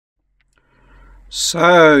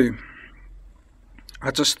So,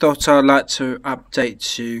 I just thought I'd like to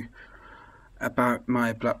update you about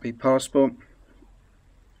my BlackBerry Passport,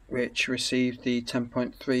 which received the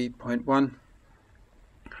 10.3.1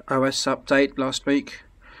 OS update last week,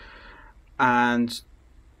 and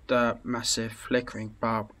the massive flickering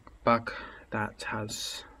bug that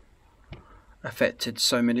has affected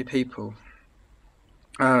so many people.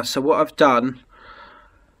 So what I've done,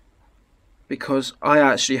 because I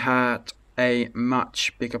actually had a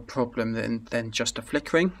much bigger problem than just a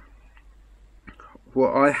flickering.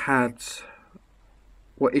 What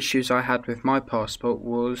issues I had with my passport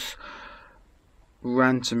was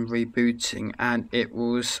random rebooting, and it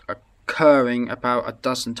was occurring about a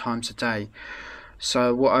dozen times a day.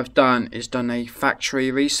 So what I've done is done a factory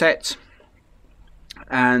reset,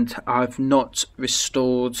 and I've not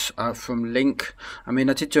restored from link. I mean,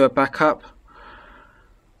 I did do a backup,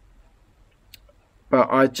 but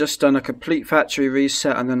I just done a complete factory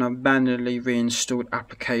reset, and then I manually reinstalled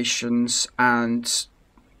applications and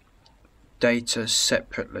data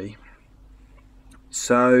separately.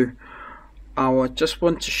 So I just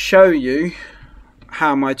want to show you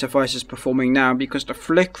how my device is performing now, because the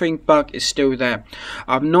flickering bug is still there.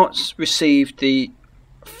 I've not received the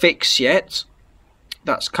fix yet.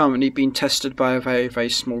 That's currently being tested by a very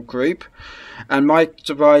small group, and my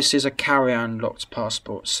device is a carry-on locked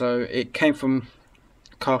passport, so it came from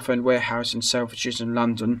Carphone Warehouse in Selfridges in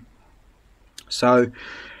London. So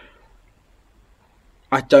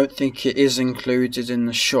I don't think it is included in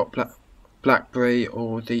the shop BlackBerry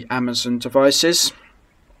or the Amazon devices,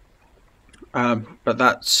 but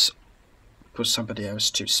that's for somebody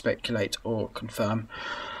else to speculate or confirm.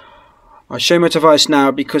 I'll show my device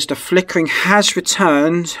now, because the flickering has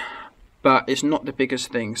returned, but it's not the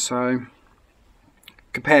biggest thing, so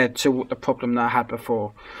compared to the problem that I had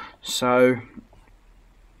before. So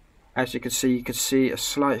as you can see a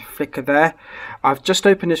slight flicker there. I've just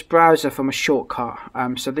opened this browser from a shortcut.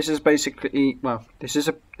 So this is basically, well, this is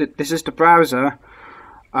the browser,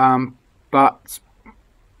 but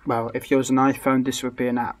well, if yours an iPhone, this would be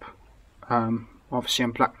an app. Obviously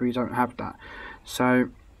on BlackBerry you don't have that. So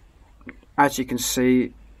as you can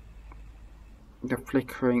see, the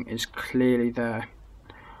flickering is clearly there.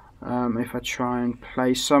 If I try and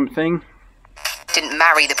play something. Didn't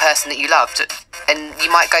marry the person that you loved, and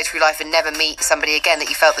you might go through life and never meet somebody again that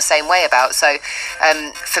you felt the same way about. So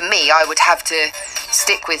for me, I would have to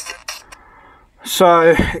stick with.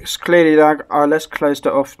 So it's clearly that. Let's close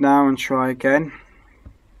that off now and try again.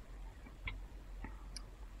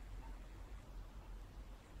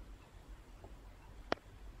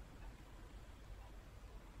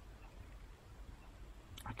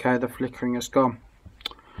 Okay, the flickering is gone,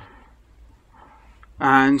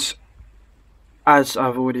 and as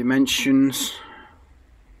I've already mentioned,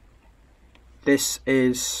 this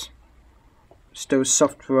is still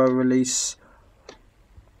software release.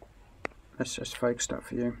 Let's just focus that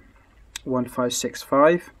for you.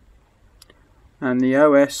 1565, and the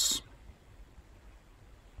OS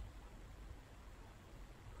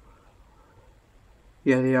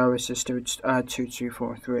the OS is still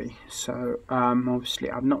 2243. So obviously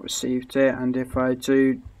I've not received it, and if I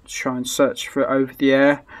do try and search for it over the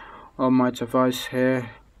air on my device here,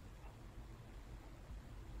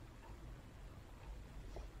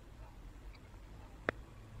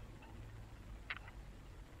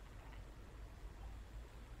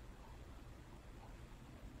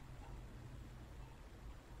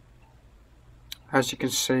 as you can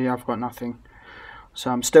see, I've got nothing. So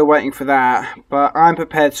I'm still waiting for that, but I'm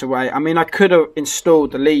prepared to wait. I mean, I could have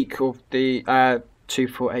installed the leak of the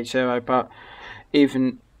 2480, but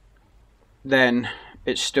even then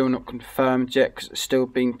it's still not confirmed yet, because it's still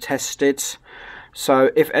being tested.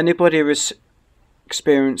 So if anybody is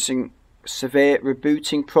experiencing severe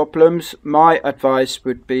rebooting problems, my advice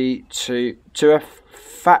would be to do a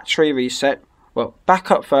factory reset. Well, back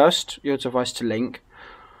up first your device to link,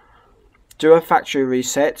 do a factory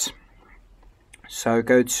reset. So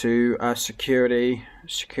go to security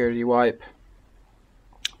wipe,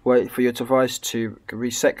 wait for your device to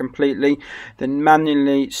reset completely, then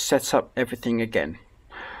manually set up everything again.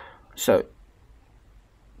 So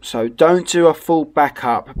don't do a full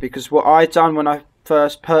backup, because what I done when I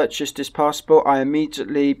first purchased this passport, I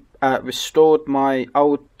immediately restored my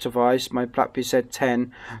old device, my BlackBerry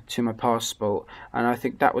Z10, to my passport, and I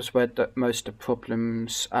think that was where most of the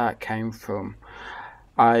problems came from.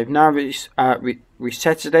 I've now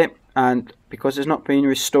resetted it, and because it's not been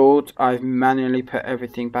restored, I've manually put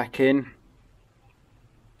everything back in.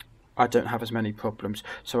 I don't have as many problems.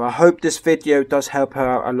 So I hope this video does help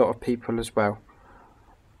out a lot of people as well.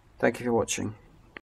 Thank you for watching.